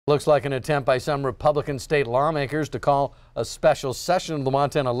Looks like an attempt by some Republican state lawmakers to call a special session of the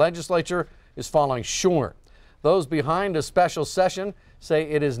Montana Legislature is falling short. Those behind a special session say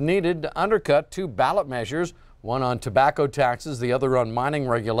it is needed to undercut two ballot measures, one on tobacco taxes, the other on mining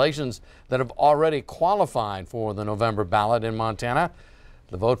regulations that have already qualified for the November ballot in Montana.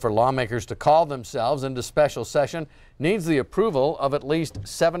 The vote for lawmakers to call themselves into special session needs the approval of at least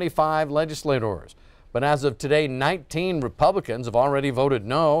 75 legislators. But as of today, 19 Republicans have already voted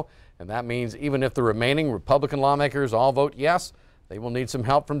no, and that means even if the remaining Republican lawmakers all vote yes, they will need some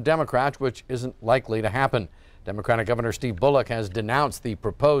help from Democrats, which isn't likely to happen. Democratic Governor Steve Bullock has denounced the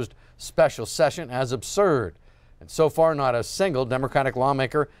proposed special session as absurd. And so far, not a single Democratic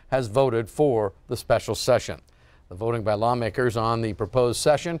lawmaker has voted for the special session. The voting by lawmakers on the proposed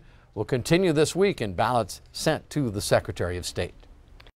session will continue this week in ballots sent to the Secretary of State.